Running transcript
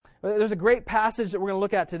There's a great passage that we're going to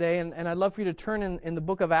look at today, and I'd love for you to turn in the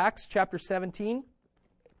book of Acts, chapter 17.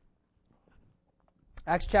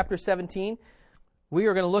 Acts chapter 17. We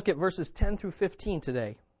are going to look at verses 10 through 15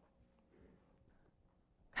 today.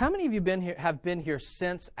 How many of you have been here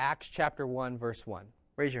since Acts chapter 1, verse 1?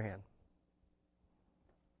 Raise your hand.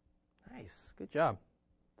 Nice. Good job.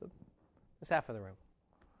 That's half of the room.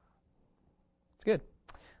 It's good.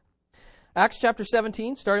 Acts chapter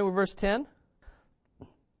 17, starting with verse 10.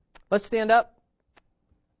 Let's stand up.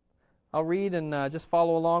 I'll read and just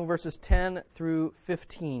follow along verses 10 through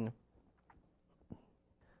 15.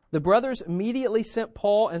 The brothers immediately sent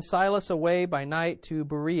Paul and Silas away by night to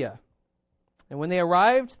Berea. And when they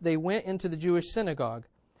arrived, they went into the Jewish synagogue.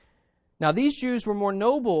 Now these Jews were more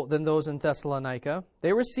noble than those in Thessalonica.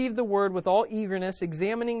 They received the word with all eagerness,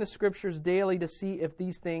 examining the Scriptures daily to see if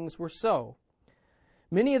these things were so.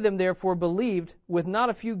 Many of them therefore believed, with not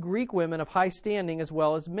a few Greek women of high standing as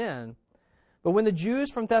well as men. But when the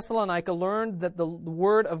Jews from Thessalonica learned that the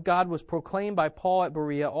word of God was proclaimed by Paul at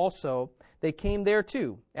Berea also, they came there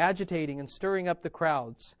too, agitating and stirring up the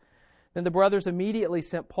crowds. Then the brothers immediately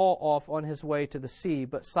sent Paul off on his way to the sea,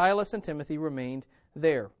 but Silas and Timothy remained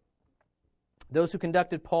there. Those who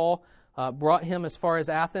conducted Paul brought him as far as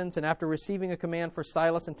Athens, and after receiving a command for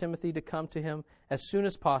Silas and Timothy to come to him as soon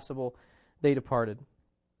as possible, they departed.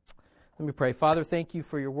 Let me pray. Father, thank you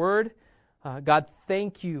for your word. God,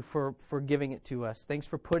 thank you for giving it to us. Thanks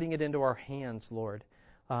for putting it into our hands, Lord.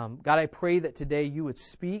 God, I pray that today you would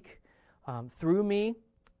speak through me,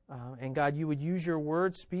 and God, you would use your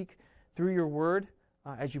word, speak through your word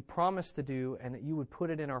as you promised to do, and that you would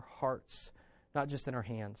put it in our hearts, not just in our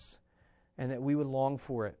hands, and that we would long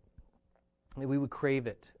for it, that we would crave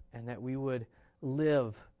it, and that we would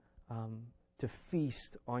live to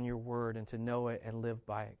feast on your word and to know it and live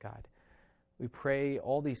by it, God. We pray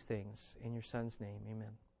all these things in your Son's name.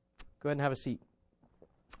 Amen. Go ahead and have a seat.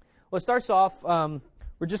 Well, it starts off,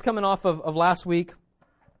 we're just coming off of last week,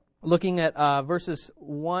 looking at verses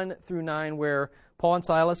 1 through 9, where Paul and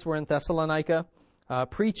Silas were in Thessalonica,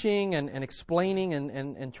 preaching and explaining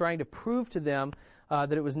and trying to prove to them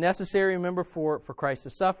that it was necessary, remember, for Christ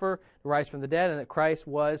to suffer, to rise from the dead, and that Christ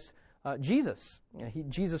was Jesus.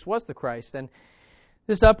 Jesus was the Christ. And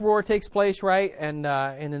this uproar takes place, right? And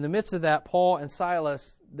in the midst of that, Paul and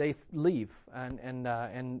Silas, they leave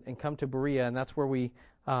and come to Berea, and that's where we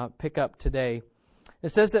pick up today. It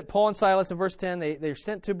says that Paul and Silas, in verse 10, they're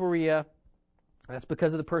sent to Berea. That's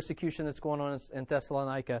because of the persecution that's going on in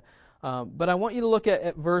Thessalonica. But I want you to look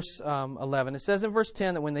at verse 11. It says in verse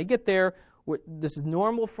 10 that when they get there, this is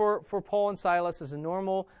normal for Paul and Silas. This is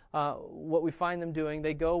normal what we find them doing.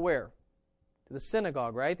 They go where? To the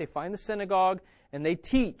synagogue, right? They find the synagogue and they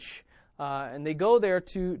teach. And they go there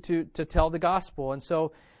to tell the gospel. And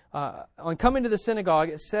so on coming to the synagogue,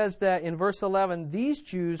 it says that in verse 11, these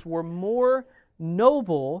Jews were more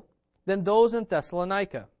noble than those in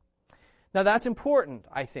Thessalonica. Now that's important,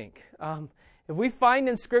 I think. If we find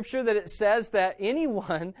in Scripture that it says that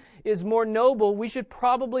anyone is more noble, we should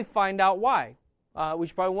probably find out why. We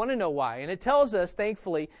should probably want to know why. And it tells us,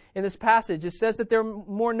 thankfully, in this passage, it says that they're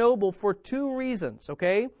more noble for two reasons,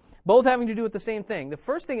 okay? Both having to do with the same thing. The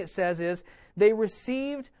first thing it says is they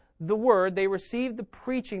received the word, they received the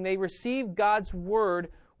preaching, they received God's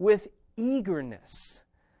word with eagerness.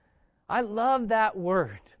 I love that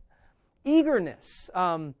word. Eagerness.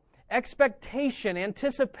 Expectation,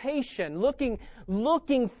 anticipation,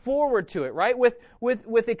 looking forward to it, right?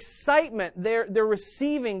 With excitement, they're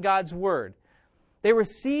receiving God's word. They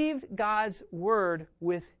received God's word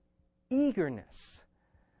with eagerness.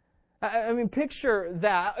 I mean, picture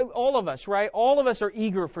that. All of us, right? All of us are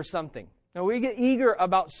eager for something. Now, we get eager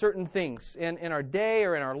about certain things in our day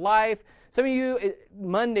or in our life. Some of you,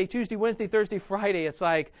 Monday, Tuesday, Wednesday, Thursday, Friday, it's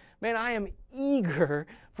like, man, I am eager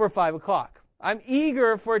for 5 o'clock. I'm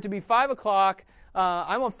eager for it to be 5 o'clock.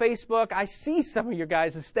 I'm on Facebook. I see some of your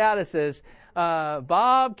guys' statuses.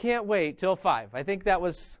 Bob can't wait till 5. I think that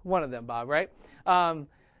was one of them, Bob, right?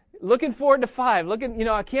 Looking forward to 5.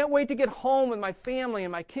 I can't wait to get home with my family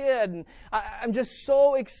and my kid. And I'm just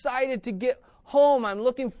so excited to get home. I'm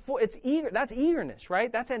looking for. It's eager. That's eagerness,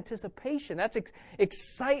 right? That's anticipation. That's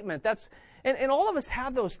excitement. And all of us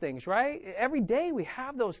have those things, right? Every day we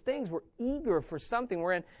have those things. We're eager for something.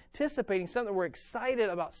 We're anticipating something. We're excited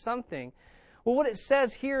about something. Well, what it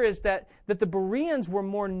says here is that the Bereans were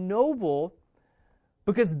more noble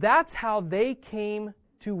because that's how they came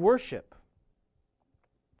to worship.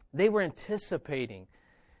 They were anticipating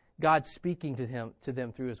God speaking to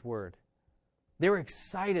them through His Word. They were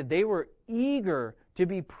excited. They were eager to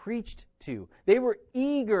be preached to. They were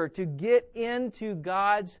eager to get into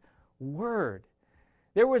God's Word.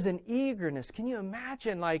 There was an eagerness. Can you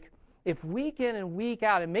imagine, like, if week in and week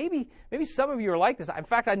out, and maybe some of you are like this. In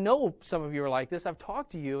fact, I know some of you are like this. I've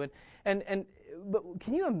talked to you, but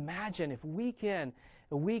can you imagine if week in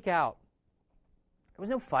and week out, there was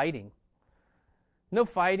no fighting. No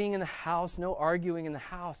fighting in the house, no arguing in the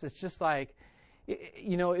house. It's just like,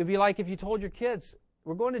 it'd be like if you told your kids,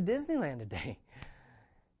 we're going to Disneyland today.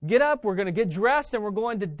 Get up, we're going to get dressed, and we're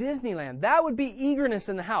going to Disneyland. That would be eagerness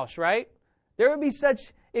in the house, right? There would be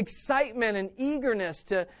such excitement and eagerness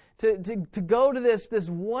to go to this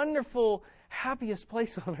wonderful, happiest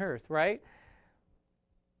place on earth, right?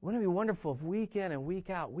 Wouldn't it be wonderful if week in and week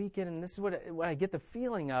out, and this is what I get the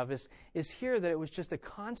feeling of is here that it was just a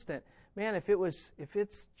constant, man, if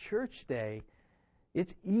it's church day,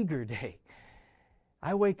 it's eager day.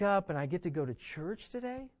 I wake up and I get to go to church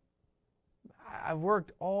today. I've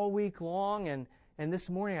worked all week long, and this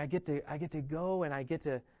morning I get to go and I get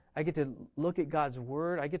to look at God's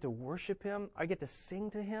Word. I get to worship Him. I get to sing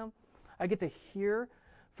to Him. I get to hear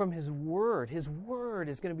from His Word. His Word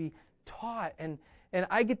is going to be taught, and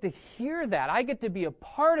I get to hear that. I get to be a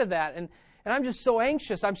part of that, and I'm just so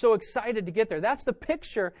anxious. I'm so excited to get there. That's the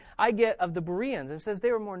picture I get of the Bereans. It says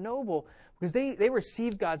they were more noble because they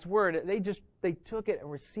received God's Word. They took it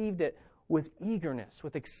and received it with eagerness,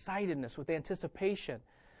 with excitedness, with anticipation.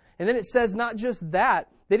 And then it says not just that.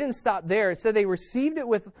 They didn't stop there. It said they received it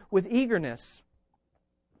with eagerness.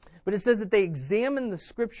 But it says that they examined the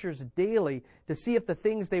Scriptures daily to see if the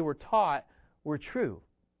things they were taught were true.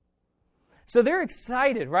 So they're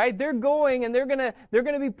excited, right? They're going and they're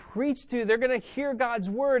gonna be preached to. They're gonna hear God's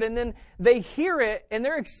Word, and then they hear it and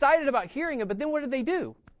they're excited about hearing it. But then what did they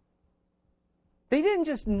do? They didn't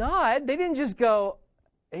just nod. They didn't just go,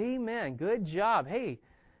 "Amen, good job. Hey,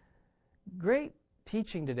 great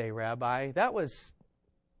teaching today, Rabbi. That was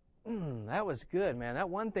good, man. That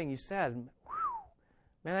one thing you said,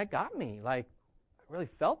 man, that got me. Like, I really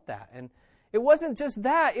felt that." And it wasn't just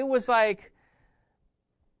that. It was like,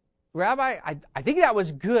 "Rabbi, I think that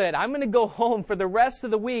was good. I'm going to go home for the rest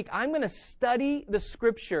of the week. I'm going to study the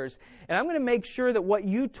Scriptures, and I'm going to make sure that what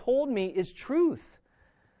you told me is truth.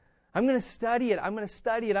 I'm going to study it. I'm going to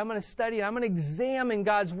study it. I'm going to study it. I'm going to examine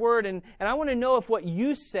God's Word, and I want to know if what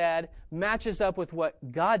you said matches up with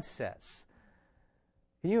what God says."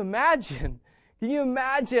 Can you imagine? Can you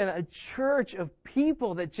imagine a church of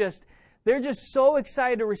people that they're just so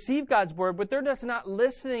excited to receive God's Word, but they're just not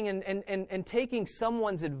listening and taking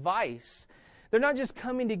someone's advice. They're not just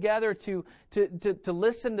coming together to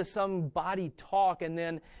listen to somebody talk and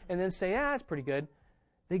then say, "That's pretty good."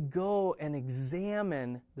 They go and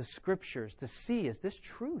examine the Scriptures to see, is this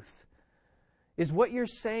truth? Is what you're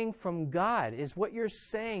saying from God? Is what you're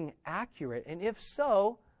saying accurate? And if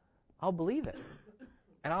so, I'll believe it.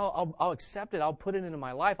 And I'll accept it. I'll put it into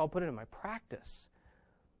my life. I'll put it in my practice.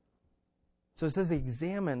 So it says they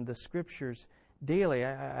examined the Scriptures daily.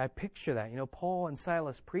 I picture that. Paul and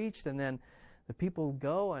Silas preached, and then the people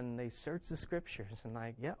go and they search the Scriptures. And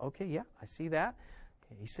I see that.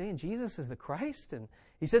 He's saying Jesus is the Christ, and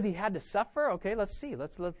he says he had to suffer. Okay, let's see.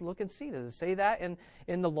 Let's look and see. Does it say that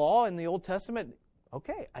in the law, in the Old Testament?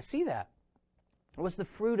 Okay, I see that. What's the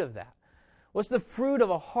fruit of that? What's the fruit of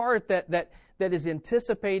a heart that is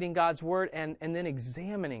anticipating God's Word and then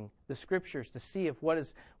examining the Scriptures to see if what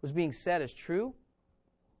was being said is true?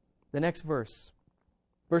 The next verse,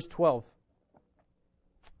 verse 12,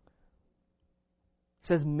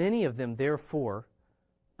 says, "Many of them, therefore,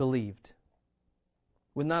 believed,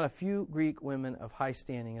 with not a few Greek women of high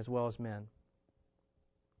standing as well as men."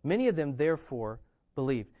 Many of them, therefore,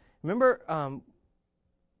 believed. Remember,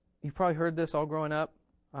 you've probably heard this all growing up.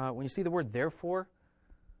 When you see the word "therefore,"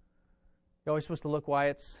 you're always supposed to look what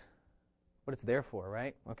it's there for,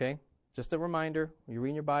 right? Okay? Just a reminder, when you're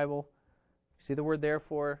reading your Bible, you see the word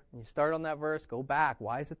 "therefore," and you start on that verse, go back.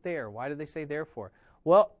 Why is it there? Why did they say "therefore"?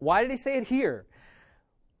 Well, why did he say it here?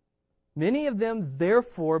 Many of them,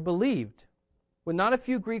 therefore, believed, with not a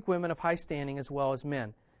few Greek women of high standing as well as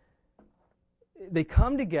men. They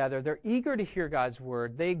come together. They're eager to hear God's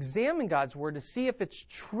Word. They examine God's Word to see if it's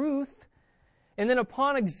truth. And then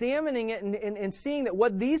upon examining it and seeing that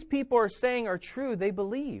what these people are saying are true, they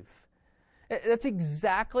believe. That's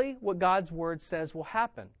exactly what God's Word says will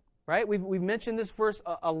happen. Right? We've mentioned this verse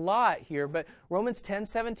a lot here, but Romans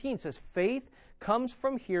 10:17 says, "Faith comes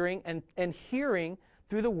from hearing, and hearing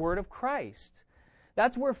through the Word of Christ."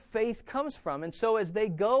 That's where faith comes from. And so as they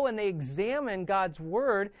go and they examine God's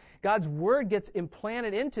Word gets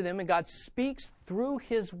implanted into them, and God speaks through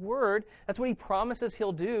His Word. That's what He promises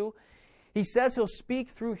He'll do. He says He'll speak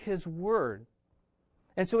through His Word.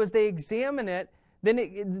 And so as they examine it,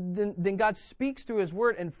 then God speaks through His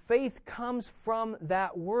Word, and faith comes from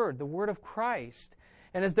that Word, the Word of Christ.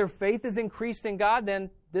 And as their faith is increased in God, then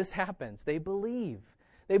this happens. They believe.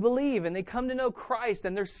 They believe, and they come to know Christ,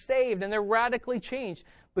 and they're saved, and they're radically changed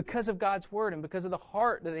because of God's Word and because of the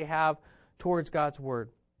heart that they have towards God's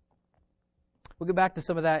Word. We'll get back to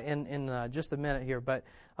some of that in just a minute here, but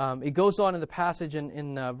it goes on in the passage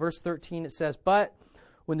in verse 13. It says, "But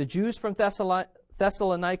when the Jews from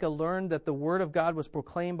Thessalonica learned that the word of God was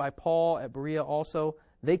proclaimed by Paul at Berea also,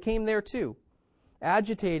 they came there too,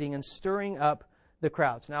 agitating and stirring up the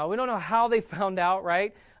crowds." Now, we don't know how they found out,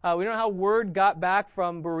 right? We don't know how word got back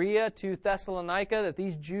from Berea to Thessalonica that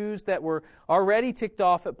these Jews that were already ticked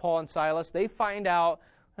off at Paul and Silas, they find out,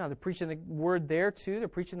 now they're preaching the word there too, they're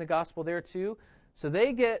preaching the gospel there too. So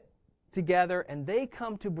they get together and they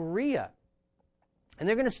come to Berea. And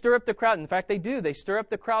they're going to stir up the crowd. In fact, they do. They stir up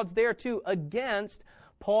the crowds there too against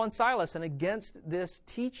Paul and Silas and against this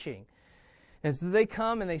teaching. And so they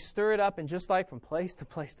come and they stir it up, and just like from place to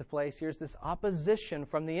place to place, here's this opposition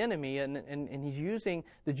from the enemy, and he's using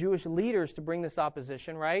the Jewish leaders to bring this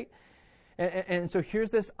opposition, right? And so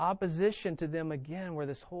here's this opposition to them again, where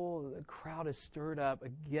this whole crowd is stirred up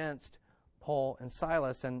against Paul and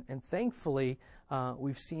Silas. And thankfully,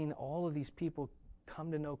 we've seen all of these people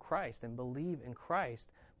come to know Christ and believe in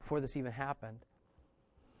Christ before this even happened.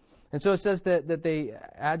 And so it says that they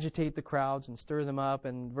agitate the crowds and stir them up.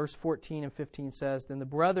 And verse 14 and 15 says, "Then the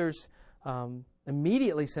brothers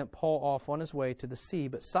immediately sent Paul off on his way to the sea,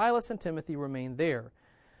 but Silas and Timothy remained there.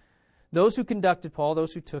 Those who conducted Paul,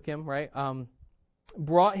 those who took him, right,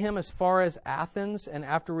 brought him as far as Athens, and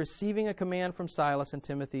after receiving a command from Silas and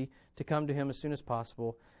Timothy to come to him as soon as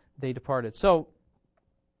possible, they departed." So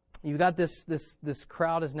you've got this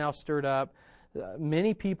crowd is now stirred up.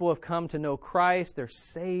 Many people have come to know Christ. They're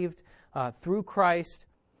saved through Christ.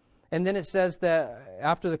 And then it says that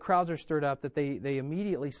after the crowds are stirred up, that they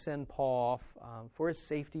immediately send Paul off for his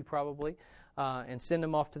safety probably, and send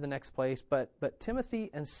him off to the next place. But Timothy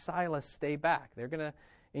and Silas stay back. They're going to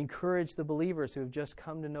encourage the believers who have just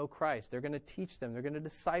come to know Christ. They're going to teach them. They're going to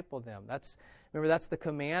disciple them. Remember, that's the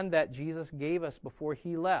command that Jesus gave us before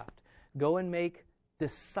He left. Go and make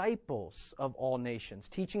disciples of all nations,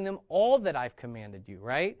 teaching them all that I've commanded you,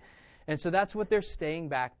 right? And so that's what they're staying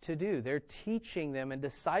back to do. They're teaching them and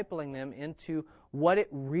discipling them into what it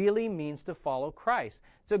really means to follow Christ.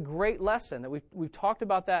 It's a great lesson that we've talked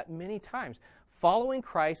about that many times. Following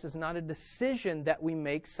Christ is not a decision that we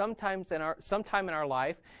make sometime in our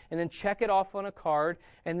life and then check it off on a card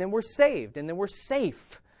and then we're saved and then we're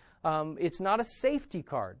safe. It's not a safety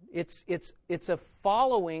card. It's a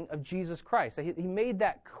following of Jesus Christ. He made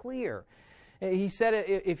that clear. He said,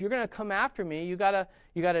 if you're going to come after me, you gotta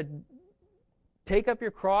take up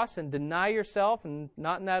your cross and deny yourself, and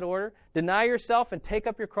not in that order. Deny yourself and take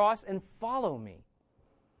up your cross and follow me.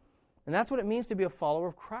 And that's what it means to be a follower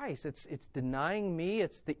of Christ. It's denying me.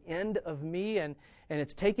 It's the end of me, and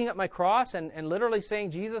it's taking up my cross and literally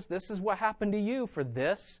saying, Jesus, this is what happened to you for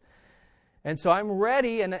this. And so I'm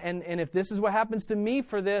ready, and if this is what happens to me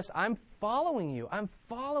for this, I'm following you. I'm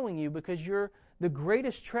following you because you're the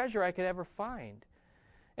greatest treasure I could ever find.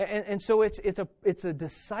 And so it's a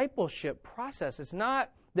discipleship process. It's not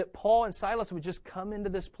that Paul and Silas would just come into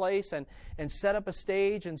this place and set up a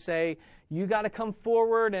stage and say, you got to come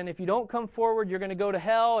forward, and if you don't come forward, you're going to go to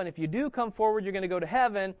hell, and if you do come forward, you're going to go to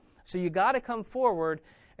heaven, so you got to come forward,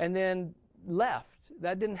 and then left.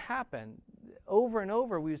 That didn't happen. Over and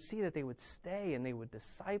over, we would see that they would stay and they would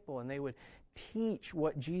disciple and they would teach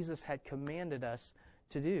what Jesus had commanded us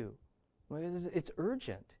to do. It's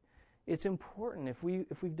urgent. It's important. If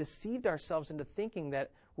we've deceived ourselves into thinking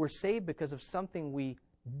that we're saved because of something we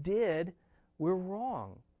did, we're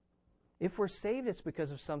wrong. If we're saved, it's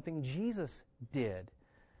because of something Jesus did.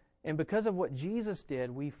 And because of what Jesus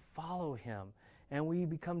did, we follow Him and we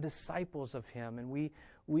become disciples of Him, and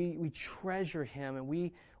we treasure Him, and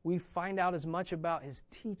we find out as much about His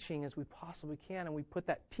teaching as we possibly can, and we put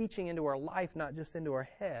that teaching into our life, not just into our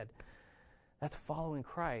head. That's following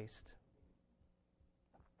Christ.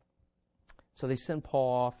 So they send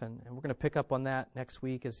Paul off, and we're going to pick up on that next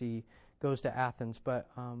week as he goes to Athens. But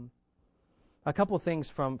a couple of things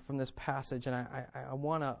from this passage, and I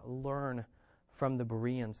want to learn from the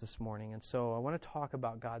Bereans this morning. And so I want to talk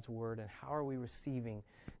about God's Word and how are we receiving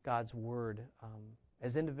God's Word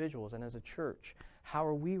as individuals and as a church. How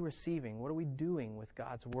are we receiving? What are we doing with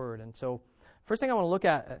God's Word? And so first thing I want to look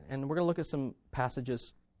at, and we're going to look at some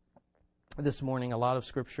passages this morning, a lot of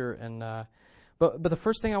Scripture. And but the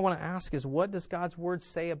first thing I want to ask is, what does God's Word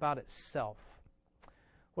say about itself?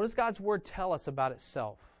 What does God's Word tell us about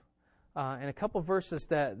itself? and a couple verses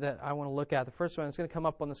that I want to look at. The first one is going to come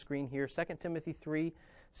up on the screen here, 2 Timothy 3,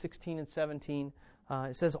 16 and 17.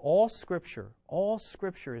 It says, all Scripture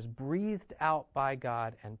is breathed out by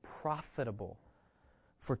God and profitable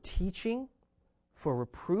for teaching, for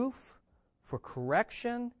reproof, for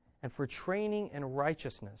correction, and for training in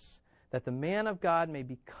righteousness, that the man of God may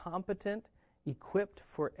be competent, equipped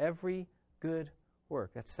for every good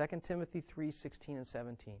work. That's 2 Timothy 3, 16 and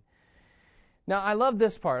 17. Now, I love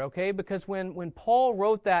this part, okay, because when Paul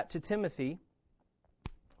wrote that to Timothy,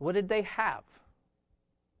 what did they have?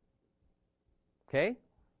 Okay?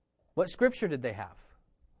 What Scripture did they have?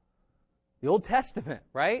 The Old Testament,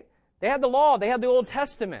 right? They had the law. They had the Old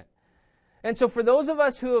Testament. And so for those of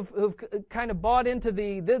us who've kind of bought into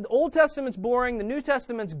the Old Testament's boring, the New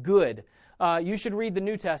Testament's good, you should read the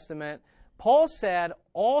New Testament. Paul said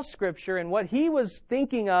all Scripture, and what he was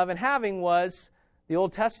thinking of and having was the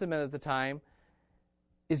Old Testament at the time,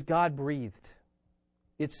 is God-breathed.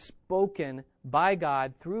 It's spoken by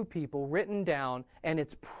God through people, written down, and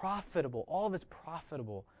it's profitable. All of it's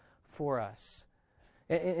profitable for us.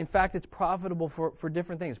 In fact, it's profitable for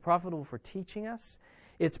different things. It's profitable for teaching us.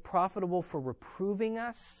 It's profitable for reproving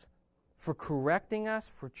us, for correcting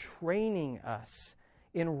us, for training us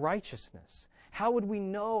in righteousness. How would we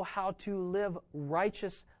know how to live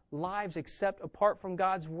righteous lives except apart from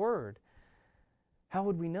God's Word? How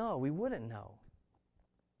would we know? We wouldn't know.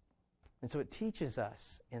 And so it teaches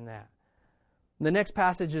us in that. The next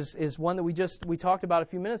passage is one that we talked about a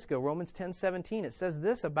few minutes ago, Romans 10:17. It says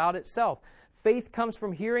this about itself. Faith comes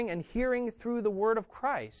from hearing, and hearing through the word of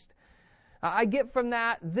Christ. I get from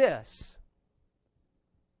that this.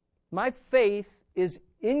 My faith is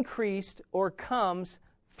increased or comes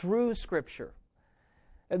through Scripture.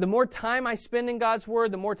 The more time I spend in God's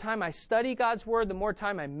Word, the more time I study God's Word, the more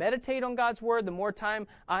time I meditate on God's Word, the more time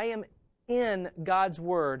I am in God's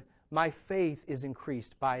Word, my faith is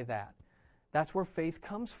increased by that. That's where faith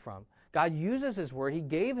comes from. God uses His Word. He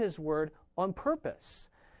gave His Word on purpose.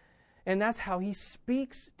 And that's how He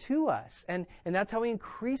speaks to us. And that's how He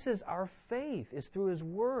increases our faith, is through His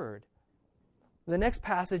Word. The next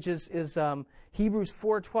passage is Hebrews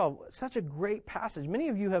 4:12. Such a great passage. Many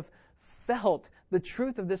of you have felt the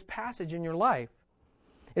truth of this passage in your life.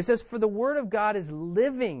 It says, "For the Word of God is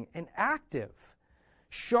living and active,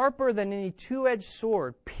 sharper than any two-edged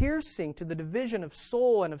sword, piercing to the division of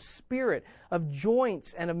soul and of spirit, of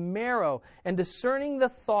joints and of marrow, and discerning the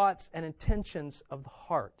thoughts and intentions of the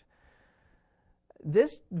heart."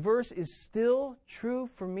 This verse is still true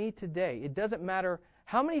for me today. It doesn't matter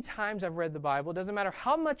how many times I've read the Bible. It doesn't matter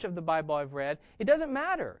how much of the Bible I've read. It doesn't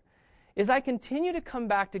matter. As I continue to come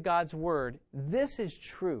back to God's Word, this is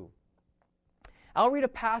true. I'll read a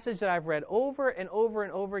passage that I've read over and over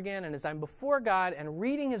and over again, and as I'm before God and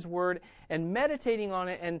reading His Word and meditating on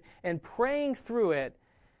it and praying through it,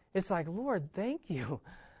 it's like, Lord, thank you.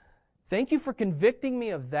 Thank you for convicting me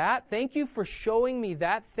of that. Thank you for showing me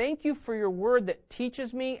that. Thank you for your Word that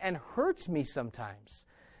teaches me and hurts me sometimes.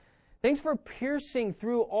 Thanks for piercing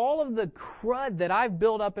through all of the crud that I've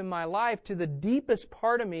built up in my life to the deepest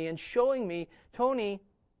part of me and showing me, Tony,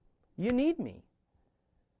 you need me.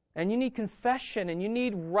 And you need confession and you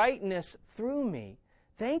need rightness through me.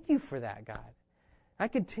 Thank you for that, God. I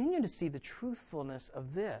continue to see the truthfulness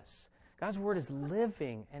of this. God's Word is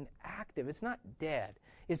living and active. It's not dead.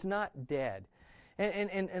 It's not dead.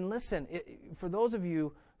 And listen, for those of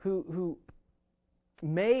you who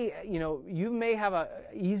may, you may have an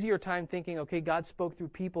easier time thinking, okay, God spoke through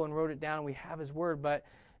people and wrote it down and we have His Word, but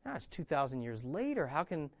now it's 2,000 years later. How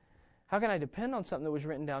can I depend on something that was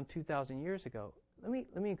written down 2,000 years ago? Let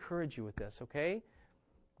me encourage you with this, okay?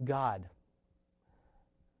 God.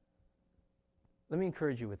 Let me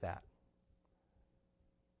encourage you with that.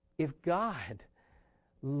 If God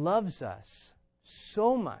loves us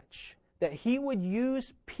so much that He would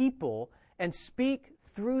use people and speak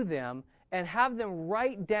through them and have them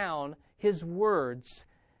write down His words,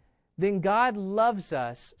 then God loves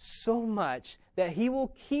us so much that He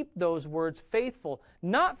will keep those words faithful,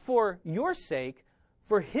 not for your sake,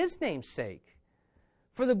 for His name's sake,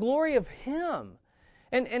 for the glory of Him.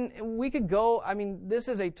 And we could go, this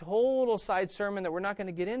is a total side sermon that we're not going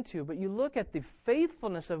to get into, but you look at the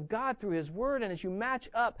faithfulness of God through His Word, and as you match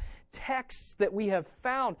up texts that we have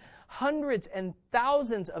found, hundreds and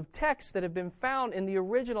thousands of texts that have been found in the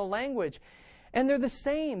original language, and they're the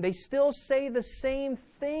same. They still say the same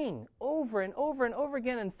thing over and over and over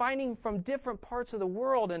again, and finding from different parts of the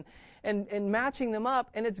world and matching them up,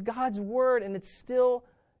 and it's God's Word, and it's still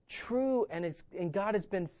true, and God has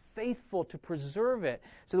been faithful to preserve it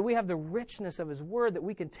so that we have the richness of His Word that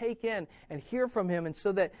we can take in and hear from Him, and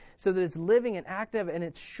so that it's living and active and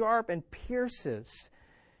it's sharp and pierces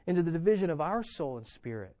into the division of our soul and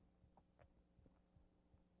spirit.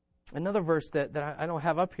 Another verse that I don't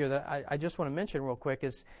have up here that I just want to mention real quick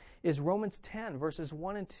is Romans 10, verses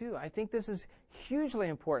 1 and 2. I think this is hugely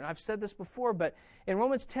important. I've said this before, but in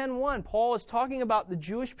Romans 10:1, Paul is talking about the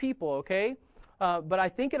Jewish people, okay? But I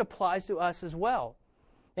think it applies to us as well.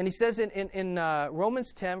 And he says in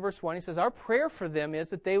Romans 10, verse 1, he says, our prayer for them is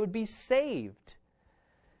that they would be saved.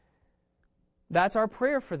 That's our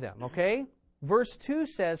prayer for them, okay? Verse 2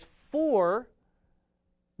 says, for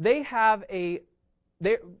they are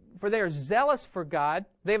zealous for God,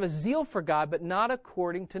 they have a zeal for God, but not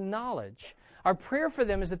according to knowledge. Our prayer for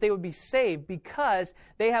them is that they would be saved because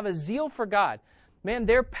they have a zeal for God. Man,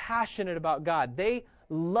 they're passionate about God. They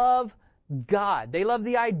love God. They love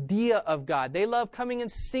the idea of God. They love coming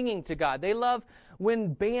and singing to God. They love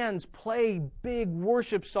when bands play big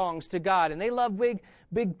worship songs to God. And they love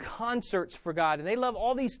big concerts for God. And they love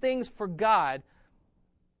all these things for God.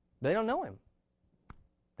 They don't know Him.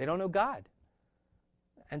 They don't know God.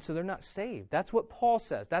 And so they're not saved. That's what Paul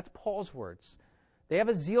says. That's Paul's words. They have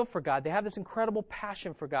a zeal for God. They have this incredible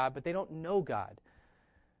passion for God, but they don't know God.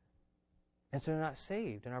 And so they're not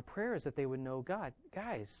saved. And our prayer is that they would know God.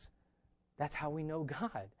 Guys, that's how we know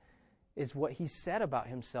God, is what He said about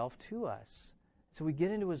Himself to us. So we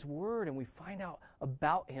get into His Word and we find out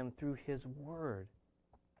about Him through His Word.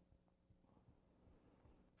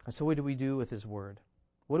 And so what do we do with His Word?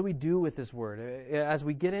 What do we do with His Word? As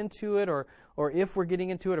we get into it, or if we're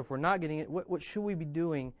getting into it, if we're not getting it, what should we be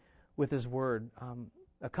doing with His Word?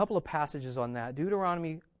 A couple of passages on that.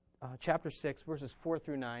 Deuteronomy chapter 6, verses 4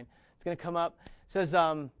 through 9. It's going to come up. It says,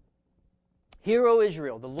 Hear, O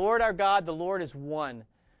Israel, the Lord our God, the Lord is one.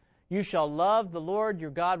 You shall love the Lord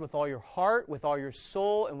your God with all your heart, with all your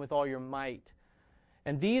soul, and with all your might.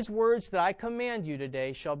 And these words that I command you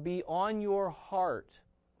today shall be on your heart.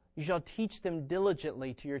 You shall teach them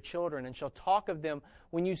diligently to your children, and shall talk of them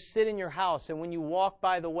when you sit in your house, and when you walk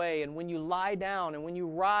by the way, and when you lie down, and when you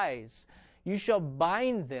rise. You shall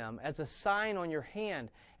bind them as a sign on your hand,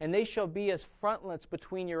 and they shall be as frontlets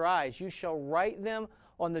between your eyes. You shall write them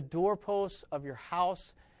on the doorposts of your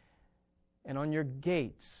house and on your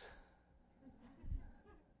gates.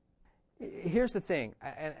 Here's the thing,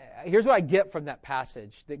 and here's what I get from that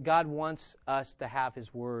passage, that God wants us to have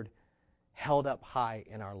His Word held up high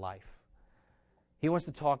in our life. He wants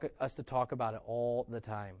us to talk about it all the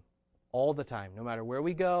time. All the time. No matter where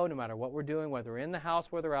we go, no matter what we're doing, whether we're in the house,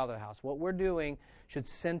 whether we're out of the house, what we're doing should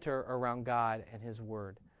center around God and His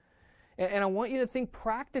Word. And I want you to think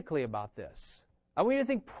practically about this. I want you to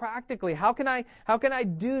think practically, how can I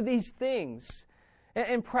do these things?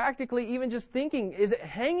 And practically, even just thinking, is it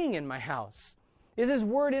hanging in my house? Is His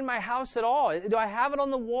Word in my house at all? Do I have it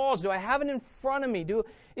on the walls? Do I have it in front of me?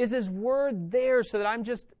 Is His Word there so that I'm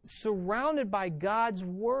just surrounded by God's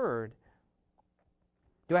Word?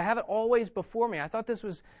 Do I have it always before me? I thought this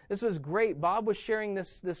was great. Bob was sharing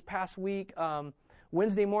this past week,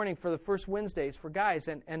 Wednesday morning for the first Wednesdays for guys,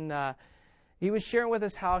 and he was sharing with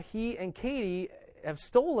us how he and Katie have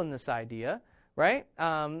stolen this idea, right?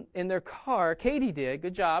 In their car. Katie did,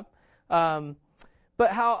 good job. But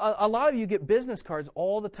how a lot of you get business cards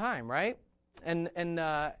all the time, right? And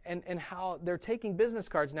how they're taking business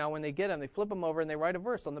cards now when they get them. They flip them over and they write a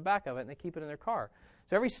verse on the back of it and they keep it in their car.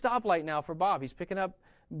 So every stoplight now for Bob, he's picking up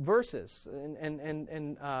verses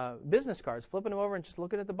and business cards, flipping them over and just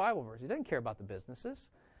looking at the Bible verse. He doesn't care about the businesses.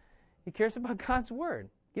 He cares about God's Word.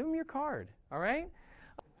 Give him your card, all right?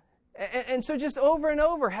 And so just over and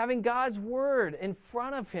over, having God's Word in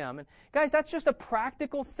front of him. And guys, that's just a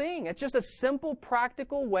practical thing. It's just a simple,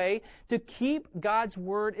 practical way to keep God's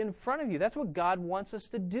Word in front of you. That's what God wants us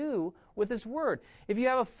to do with His Word. If you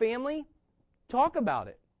have a family, talk about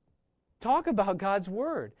it. Talk about God's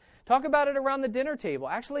Word. Talk about it around the dinner table.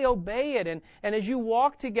 Actually obey it. And as you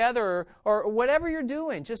walk together or whatever you're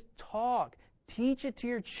doing, just talk. Teach it to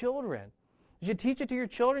your children. As you teach it to your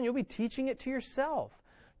children, you'll be teaching it to yourself.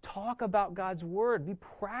 Talk about God's Word. Be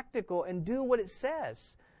practical and do what it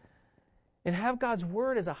says. And have God's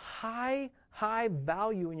Word as a high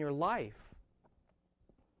value in your life.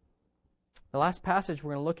 The last passage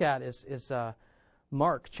we're going to look at is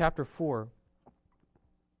Mark chapter 4.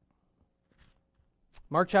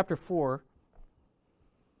 Mark chapter 4.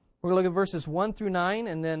 We're going to look at verses 1 through 9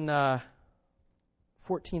 and then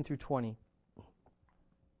 14 through 20.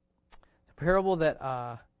 The parable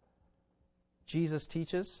that Jesus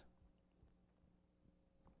teaches.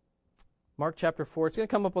 Mark chapter 4. It's going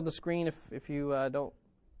to come up on the screen if you don't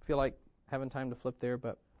feel like having time to flip there.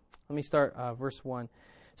 But Let me start verse 1.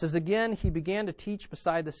 It says, "Again, he began to teach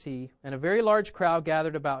beside the sea, and a very large crowd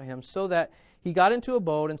gathered about him, so that he got into a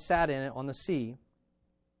boat and sat in it on the sea.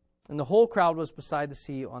 And the whole crowd was beside the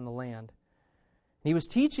sea on the land. And he was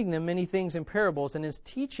teaching them many things in parables, and in his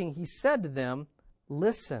teaching he said to them,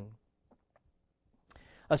 'Listen.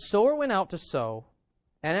 A sower went out to sow,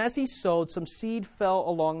 and as he sowed, some seed fell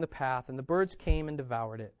along the path, and the birds came and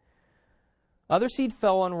devoured it. Other seed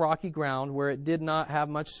fell on rocky ground where it did not have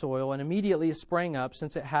much soil, and immediately it sprang up,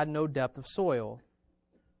 since it had no depth of soil.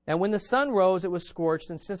 And when the sun rose, it was scorched,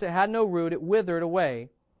 and since it had no root, it withered away.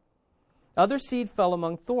 Other seed fell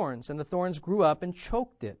among thorns, and the thorns grew up and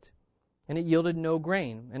choked it, and it yielded no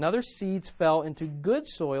grain. And other seeds fell into good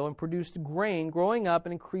soil and produced grain, growing up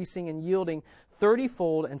and increasing and yielding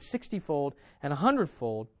 30-fold and 60-fold and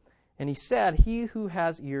 100-fold. And he said, He who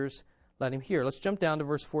has ears, let him hear.'" Let's jump down to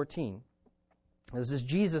verse 14. This is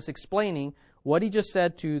Jesus explaining what he just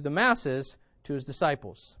said to the masses, to his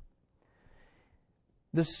disciples.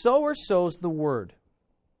 "The sower sows the word."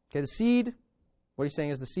 Okay, the seed, what he's saying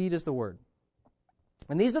is the seed is the word.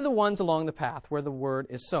 "And these are the ones along the path where the word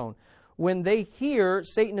is sown. When they hear,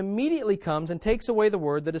 Satan immediately comes and takes away the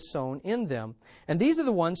word that is sown in them. And these are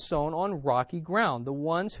the ones sown on rocky ground, the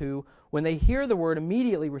ones who, when they hear the word,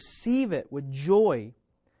 immediately receive it with joy.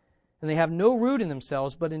 And they have no root in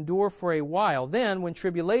themselves, but endure for a while. Then, when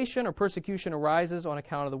tribulation or persecution arises on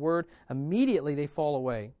account of the word, immediately they fall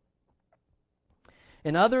away.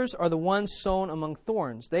 And others are the ones sown among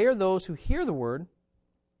thorns. They are those who hear the word,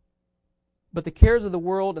 but the cares of the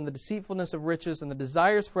world and the deceitfulness of riches and the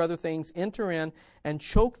desires for other things enter in and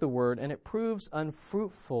choke the word, and it proves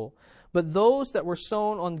unfruitful. But those that were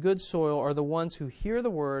sown on good soil are the ones who hear the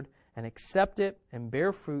word and accept it and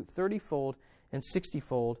bear fruit 30-fold and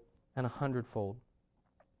 60-fold and 100-fold.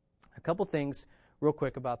 A couple things real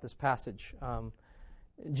quick about this passage.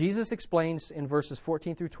 Jesus explains in verses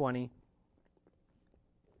 14 through 20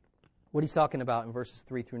 what he's talking about in verses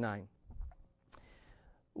 3 through 9.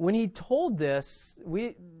 When he told this,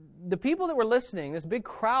 the people that were listening, this big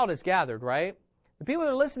crowd is gathered, right? The people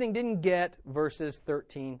that are listening didn't get verses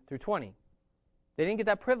 13 through 20. They didn't get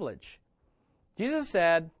that privilege. Jesus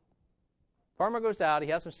said, farmer goes out, he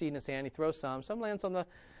has some seed in his hand, he throws some lands on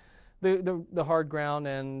the hard ground,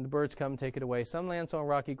 and the birds come and take it away. Some lands on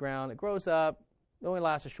rocky ground, it grows up, it only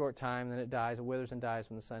lasts a short time, then it dies, it withers and dies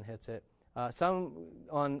when the sun hits it. Some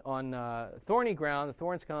on thorny ground, the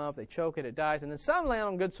thorns come up, they choke it, it dies, and then some land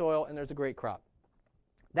on good soil, and there's a great crop.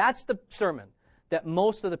 That's the sermon that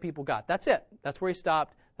most of the people got. That's it. That's where he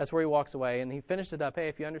stopped. That's where he walks away, and he finished it up. Hey,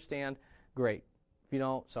 if you understand, great. If you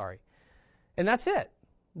don't, sorry. And that's it.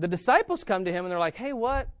 The disciples come to him, and they're like, hey,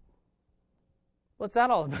 what's that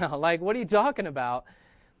all about? Like, what are you talking about?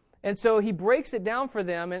 And so he breaks it down for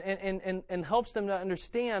them and helps them to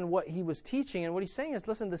understand what he was teaching. And what he's saying is,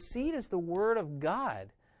 listen, the seed is the Word of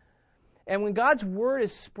God. And when God's Word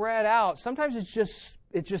is spread out, sometimes it's just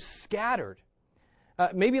scattered.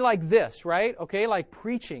 Maybe like this, right? Okay, like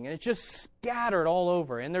preaching. And it's just scattered all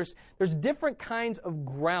over. And there's different kinds of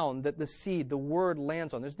ground that the seed, the Word,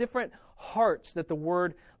 lands on. There's different hearts that the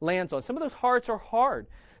Word lands on. Some of those hearts are hard.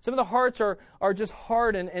 Some of the hearts are just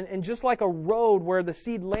hard and just like a road where the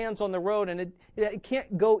seed lands on the road and it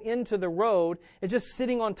can't go into the road. It's just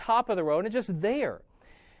sitting on top of the road and it's just there.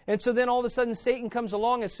 And so then all of a sudden Satan comes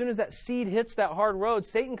along. As soon as that seed hits that hard road,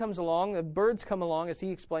 Satan comes along, the birds come along as he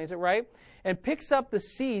explains it, right? And picks up the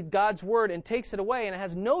seed, God's Word, and takes it away, and it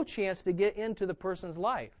has no chance to get into the person's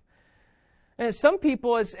life. And some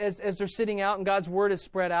people, as they're sitting out and God's Word is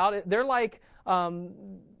spread out, they're like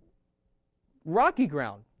rocky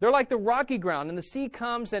ground. They're like the rocky ground, and the seed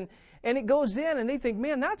comes and it goes in, and they think,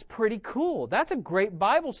 man, that's pretty cool. That's a great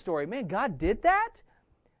Bible story. Man, God did that?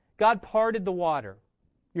 God parted the water.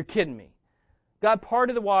 You're kidding me. God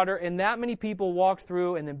parted the water, and that many people walked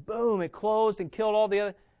through, and then boom, it closed and killed all the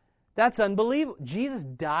other. That's unbelievable. Jesus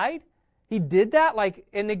died? He did that?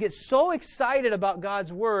 And they get so excited about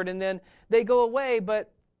God's Word, and then they go away,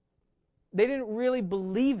 but they didn't really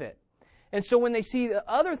believe it. And so when they see the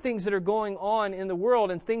other things that are going on in the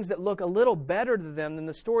world and things that look a little better to them than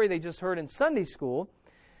the story they just heard in Sunday school,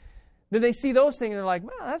 then they see those things and they're like,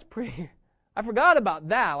 wow, that's pretty, I forgot about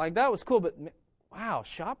that. Like, that was cool, but wow,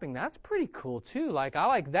 shopping, that's pretty cool too. Like, I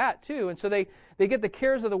like that too. And so they get the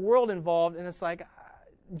cares of the world involved, and it's like,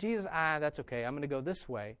 Jesus, that's okay. I'm going to go this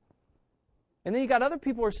way. And then you got other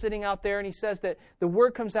people who are sitting out there, and he says that the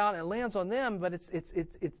word comes out and it lands on them, but it's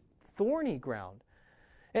thorny ground.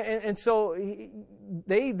 And so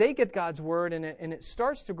they get God's Word, and it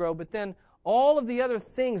starts to grow, but then all of the other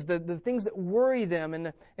things, the things that worry them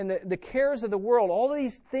and the cares of the world, all of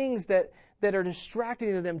these things that that are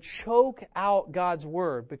distracting to them choke out God's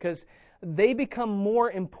Word because they become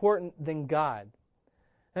more important than God.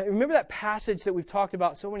 Now, remember that passage that we've talked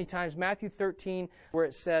about so many times, Matthew 13, where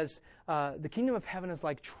it says, the kingdom of heaven is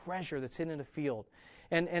like treasure that's hidden in a field.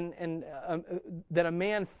 And that a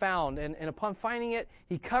man found, and upon finding it,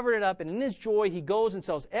 he covered it up, and in his joy, he goes and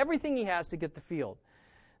sells everything he has to get the field.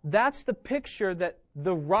 That's the picture that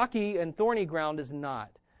the rocky and thorny ground is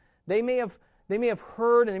not. They may have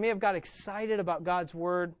heard and they may have got excited about God's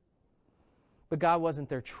Word, but God wasn't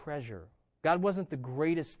their treasure. God wasn't the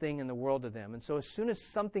greatest thing in the world to them. And so as soon as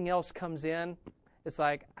something else comes in, it's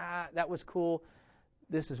like, that was cool.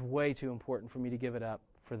 This is way too important for me to give it up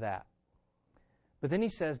for that. But then he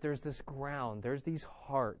says there's this ground, there's these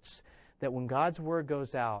hearts that when God's Word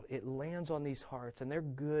goes out, it lands on these hearts, and they're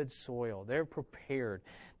good soil. They're prepared.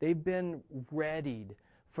 They've been readied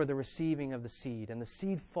for the receiving of the seed. And the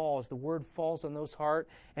seed falls, the Word falls on those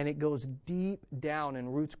hearts, and it goes deep down,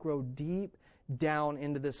 and roots grow deep down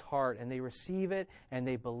into this heart. And they receive it, and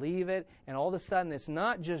they believe it, and all of a sudden it's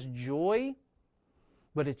not just joy,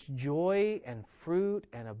 but it's joy and fruit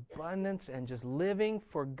and abundance and just living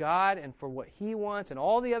for God and for what He wants and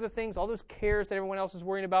all the other things, all those cares that everyone else is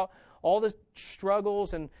worrying about, all the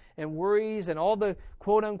struggles and worries and all the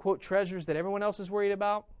quote-unquote treasures that everyone else is worried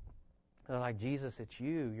about. They're like, Jesus, it's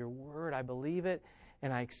you, your Word, I believe it,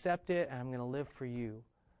 and I accept it, and I'm going to live for you.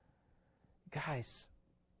 Guys,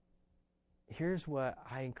 here's what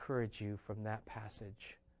I encourage you from that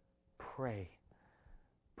passage. Pray.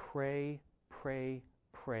 Pray, pray,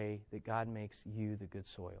 pray that God makes you the good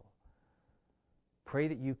soil. Pray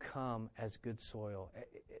that you come as good soil.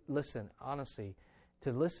 Listen, honestly,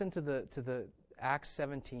 to listen to the Acts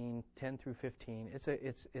 17, 10 through 15,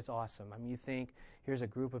 it's awesome. I mean, you think here's a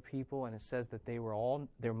group of people and it says that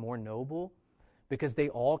they're more noble because they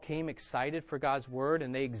all came excited for God's Word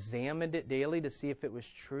and they examined it daily to see if it was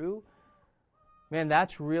true. Man,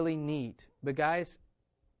 that's really neat. But guys,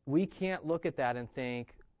 we can't look at that and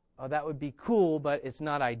think, oh, that would be cool, but it's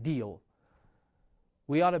not ideal.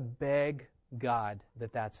 We ought to beg God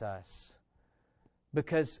that that's us.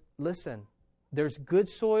 Because, listen, there's good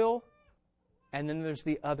soil, and then there's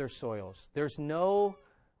the other soils. There's no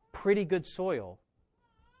pretty good soil.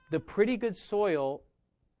 The pretty good soil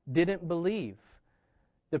didn't believe.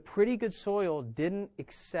 The pretty good soil didn't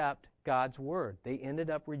accept God's Word. They ended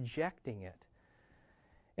up rejecting it.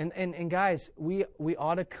 And guys, we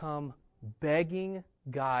ought to come begging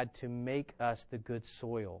God to make us the good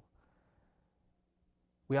soil.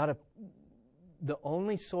 The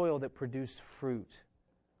only soil that produced fruit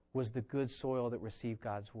was the good soil that received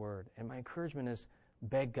God's Word. And my encouragement is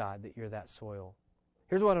beg God that you're that soil.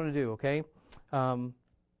 Here's what I want to do, okay? I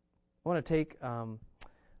want to take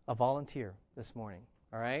a volunteer this morning,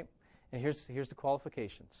 all right? And here's the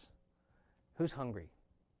qualifications. Who's hungry?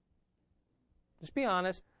 Just be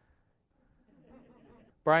honest.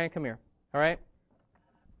 Brian, come here, all right?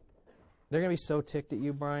 They're going to be so ticked at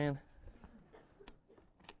you, Brian.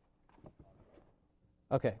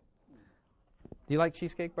 Okay. Do you like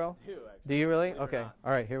cheesecake, bro? I do, actually. Do you really? Okay.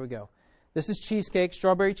 All right, here we go. This is cheesecake,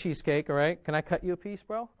 strawberry cheesecake, all right? Can I cut you a piece,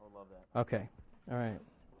 bro? I would love that. Okay. All right.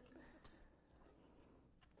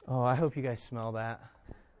 Oh, I hope you guys smell that.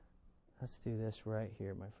 Let's do this right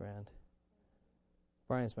here, my friend.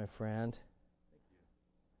 Brian's my friend. Thank you.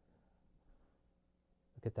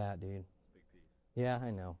 Look at that, dude. Big piece. Yeah,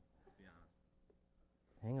 I know. Be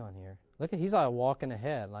honest. Hang on here. Look at, he's all walking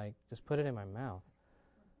ahead, like, just put it in my mouth.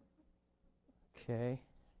 Okay.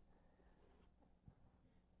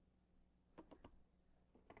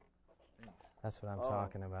 That's what I'm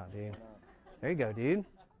talking about, dude. There you go, dude.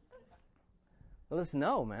 Let us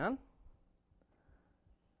know, man.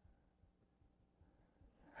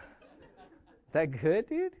 Is that good,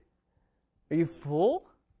 dude? Are you full?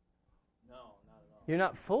 No, not at all. You're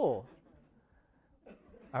not full.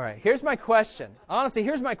 All right, here's my question. Honestly,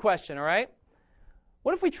 here's my question, all right?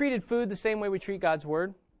 What if we treated food the same way we treat God's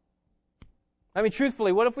Word? I mean,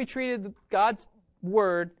 truthfully, what if we treated God's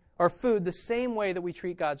Word or food the same way that we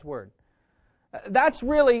treat God's Word? That's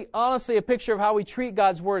really, honestly, a picture of how we treat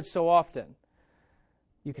God's Word so often.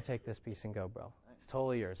 You can take this piece and go, bro. It's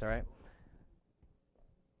totally yours, all right?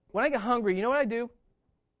 When I get hungry, you know what I do?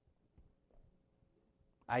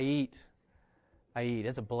 I eat.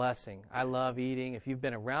 It's a blessing. I love eating. If you've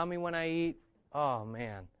been around me when I eat, oh,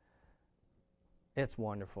 man. It's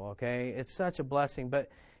wonderful, okay? It's such a blessing. But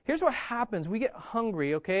here's what happens. We get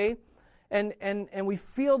hungry, okay? And we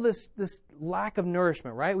feel this lack of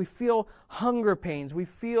nourishment, right? We feel hunger pains. We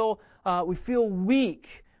feel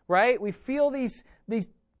weak, right? We feel these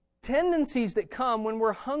tendencies that come when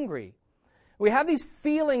we're hungry. We have these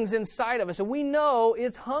feelings inside of us, and we know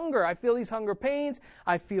it's hunger. I feel these hunger pains.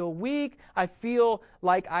 I feel weak. I feel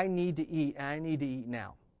like I need to eat, and I need to eat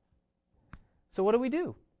now. So what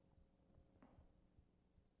do?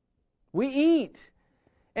 We eat,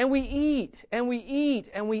 and we eat, and we eat,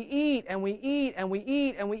 and we eat, and we eat, and we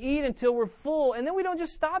eat, and we eat until we're full, and then we don't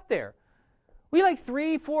just stop there. We eat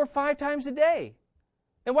 3, 4, 5 times a day.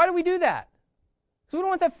 And why do we do that? Because we don't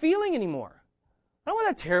want that feeling anymore. I don't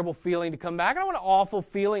want that terrible feeling to come back. I don't want an awful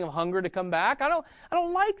feeling of hunger to come back. I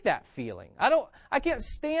don't like that feeling. I can't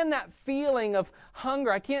stand that feeling of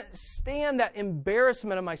hunger. I can't stand that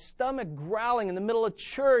embarrassment of my stomach growling in the middle of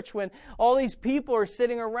church when all these people are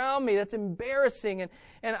sitting around me. That's embarrassing.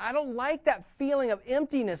 And I don't like that feeling of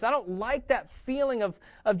emptiness. I don't like that feeling of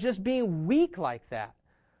just being weak like that.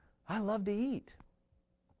 I love to eat.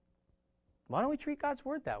 Why don't we treat God's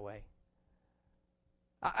Word that way?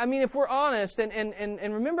 I mean, if we're honest,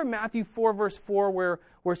 and remember Matthew 4, verse 4,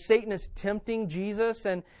 where Satan is tempting Jesus,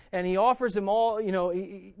 and he offers him all,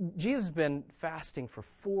 Jesus has been fasting for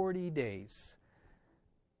 40 days.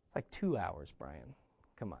 It's like 2 hours, Brian.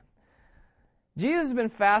 Come on. Jesus has been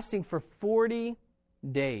fasting for 40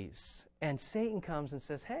 days, and Satan comes and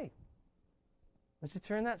says, hey, why don't you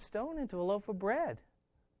turn that stone into a loaf of bread?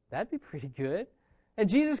 That'd be pretty good. And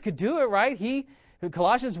Jesus could do it, right?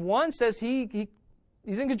 Colossians 1 says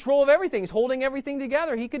He's in control of everything. He's holding everything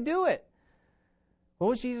together. He could do it. What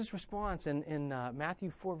was Jesus' response in Matthew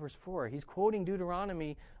 4, verse 4? He's quoting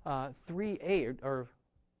Deuteronomy 3:8 or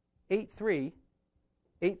 8:3.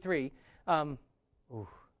 8:3.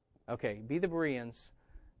 Okay, be the Bereans.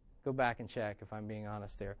 Go back and check if I'm being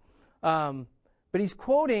honest there. But he's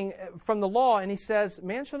quoting from the law, and he says,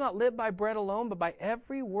 man shall not live by bread alone, but by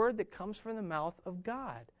every word that comes from the mouth of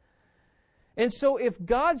God. And so if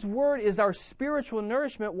God's Word is our spiritual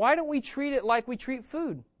nourishment, why don't we treat it like we treat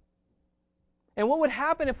food? And what would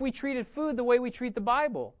happen if we treated food the way we treat the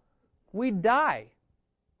Bible? We'd die,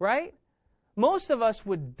 right? Most of us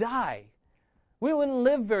would die. We wouldn't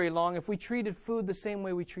live very long if we treated food the same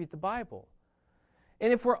way we treat the Bible.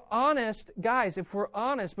 And if we're honest, guys,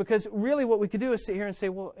 because really what we could do is sit here and say,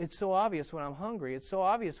 well, it's so obvious when I'm hungry. It's so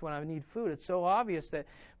obvious when I need food. It's so obvious that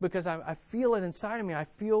because I feel it inside of me, I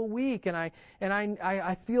feel weak, and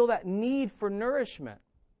I feel that need for nourishment.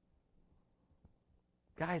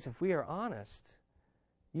 Guys, if we are honest,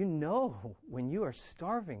 you know when you are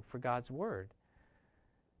starving for God's Word.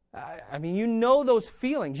 I mean, you know those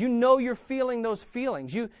feelings. You know you're feeling those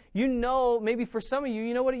feelings. You know, maybe for some of you,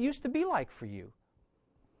 you know what it used to be like for you.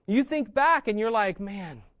 You think back and you're like,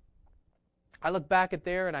 man, I look back at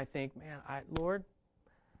there and I think, man, Lord,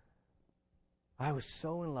 I was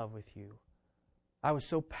so in love with you. I was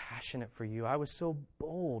so passionate for you. I was so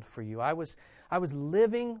bold for you. I was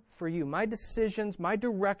living for you. My decisions, my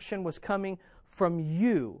direction was coming from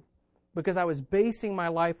you because I was basing my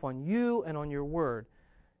life on you and on your Word.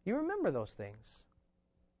 You remember those things.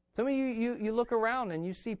 Some of you look around and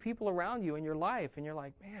you see people around you in your life and you're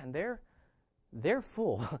like, man, they're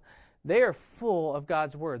full. They are full of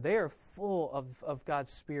God's Word. They are full of God's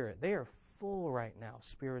Spirit. They are full right now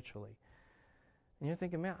spiritually. And you're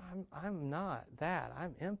thinking, man, I'm not that.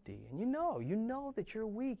 I'm empty. And you know that you're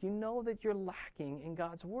weak. You know that you're lacking in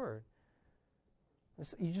God's Word.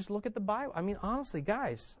 You just look at the Bible. I mean, honestly,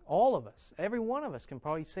 guys, all of us, every one of us can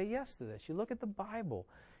probably say yes to this. You look at the Bible.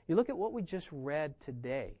 You look at what we just read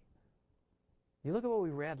today. You look at what we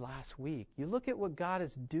read last week. You look at what God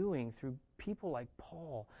is doing through people like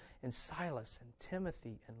Paul and Silas and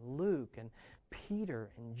Timothy and Luke and Peter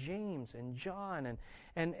and James and John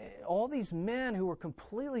and all these men who were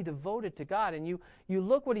completely devoted to God. And you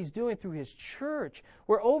look what he's doing through his church,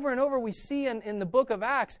 where over and over we see in the book of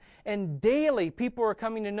Acts, and daily people were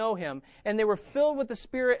coming to know him, and they were filled with the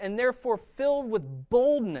Spirit and therefore filled with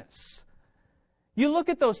boldness. You look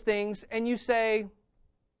at those things and you say,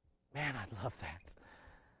 man, I'd love that.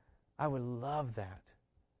 I would love that.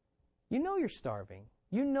 You know you're starving.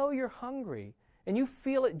 You know you're hungry. And you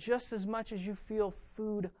feel it just as much as you feel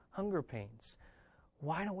food hunger pains.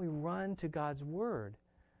 Why don't we run to God's Word?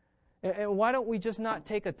 And why don't we just not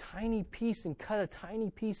take a tiny piece and cut a tiny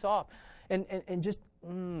piece off and just,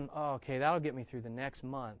 okay, that'll get me through the next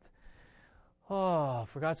month. Oh,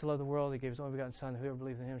 for God to love the world, He gave His only begotten Son, whoever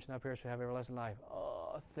believes in Him shall not perish but have everlasting life.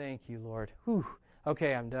 Oh, thank you, Lord. Whew.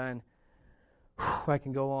 Okay, I'm done. Whew, I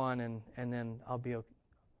can go on and then I'll be okay.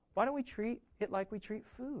 Why don't we treat it like we treat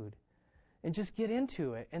food? And just get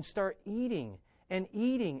into it and start eating and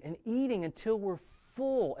eating and eating until we're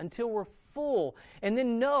full, And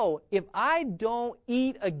then know, if I don't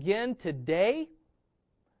eat again today,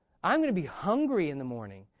 I'm going to be hungry in the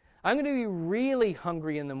morning. I'm going to be really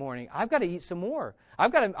hungry in the morning. I've got to eat some more.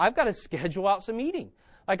 I've got to schedule out some eating.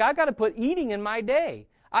 Like, I've got to put eating in my day.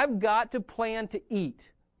 I've got to plan to eat.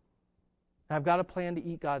 I've got to plan to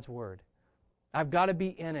eat God's Word. I've got to be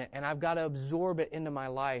in it, and I've got to absorb it into my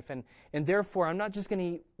life. And therefore, I'm not just going to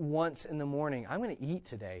eat once in the morning. I'm going to eat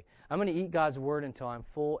today. I'm going to eat God's Word until I'm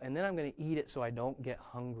full, and then I'm going to eat it so I don't get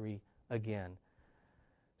hungry again.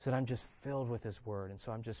 So that I'm just filled with His Word, and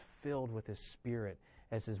so I'm just filled with His Spirit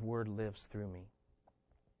as His Word lives through me.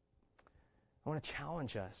 I want to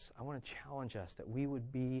challenge us. I want to challenge us that we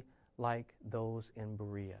would be like those in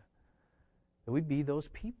Berea. That we'd be those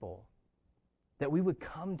people. That we would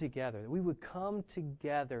come together. That we would come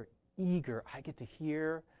together eager. I get to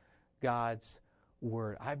hear God's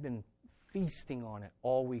Word. I've been feasting on it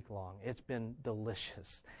all week long. It's been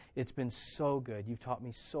delicious. It's been so good. You've taught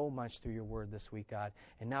me so much through your Word this week, God.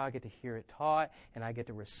 And now I get to hear it taught, and I get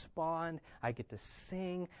to respond. I get to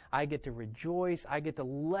sing. I get to rejoice. I get to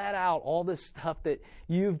let out all this stuff that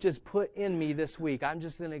you've just put in me this week. I'm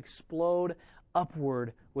just going to explode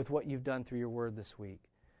upward with what you've done through your Word this week.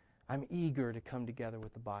 I'm eager to come together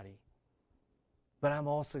with the body. But I'm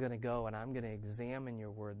also going to go and I'm going to examine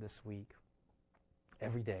your Word this week.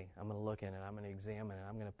 Every day, I'm going to look in it, I'm going to examine it,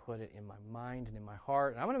 I'm going to put it in my mind and in my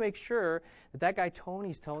heart, and I'm going to make sure that guy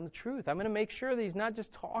Tony's telling the truth. I'm going to make sure that he's not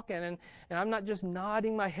just talking and I'm not just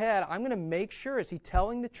nodding my head. I'm going to make sure, is he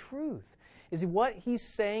telling the truth? Is what he's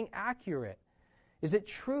saying accurate? Is it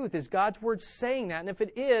truth? Is God's Word saying that? And if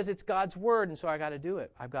it is, it's God's Word, and so I got to do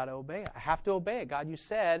it. I've got to obey it. I have to obey it. God, you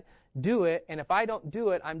said, do it, and if I don't do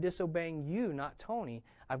it, I'm disobeying you, not Tony.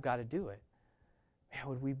 I've got to do it. Man,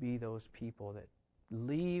 would we be those people that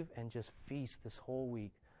leave and just feast this whole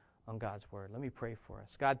week on God's Word? Let me pray for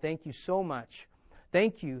us. God, thank you so much.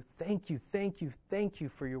 Thank you, thank you, thank you, thank you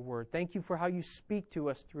for your Word. Thank you for how you speak to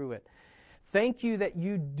us through it. Thank you that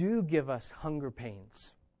you do give us hunger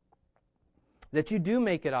pains. That you do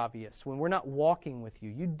make it obvious when we're not walking with you.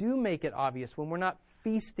 You do make it obvious when we're not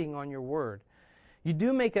feasting on your Word. You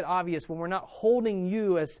do make it obvious when we're not holding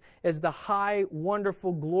you as the high,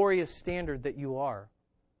 wonderful, glorious standard that you are.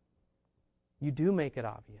 You do make it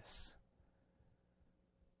obvious.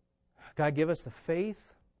 God, give us the faith.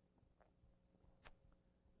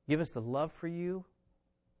 Give us the love for you.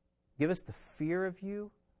 Give us the fear of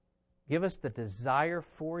you. Give us the desire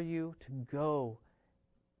for you to go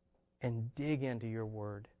and dig into your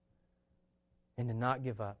Word and to not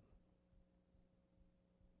give up.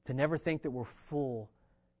 To never think that we're full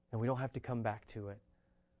and we don't have to come back to it,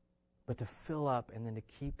 but to fill up and then to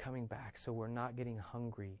keep coming back so we're not getting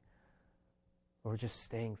hungry. Or just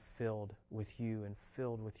staying filled with you and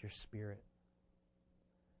filled with your Spirit.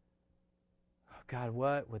 Oh God,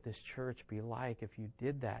 what would this church be like if you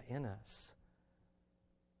did that in us?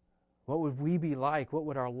 What would we be like? What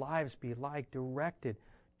would our lives be like? Directed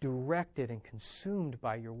and consumed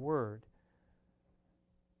by your Word.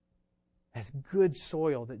 As good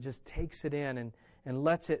soil that just takes it in and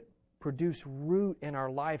lets it produce root in our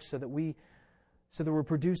life so that we're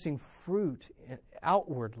producing fruit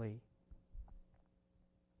outwardly.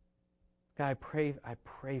 God, I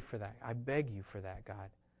pray for that. I beg you for that, God.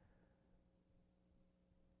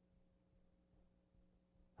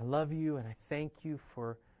 I love you and I thank you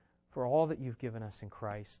for all that you've given us in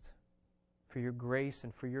Christ, for your grace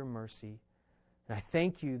and for your mercy. And I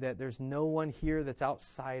thank you that there's no one here that's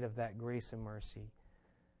outside of that grace and mercy.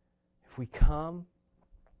 If we come,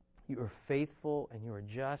 you are faithful and you are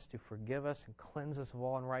just to forgive us and cleanse us of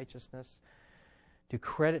all unrighteousness, to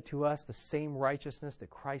credit to us the same righteousness that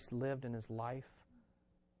Christ lived in His life.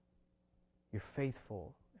 You're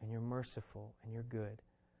faithful and you're merciful and you're good.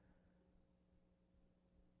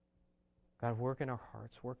 God, work in our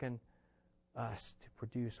hearts, work in us to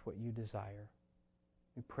produce what you desire.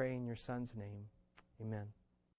 We pray in your Son's name. Amen.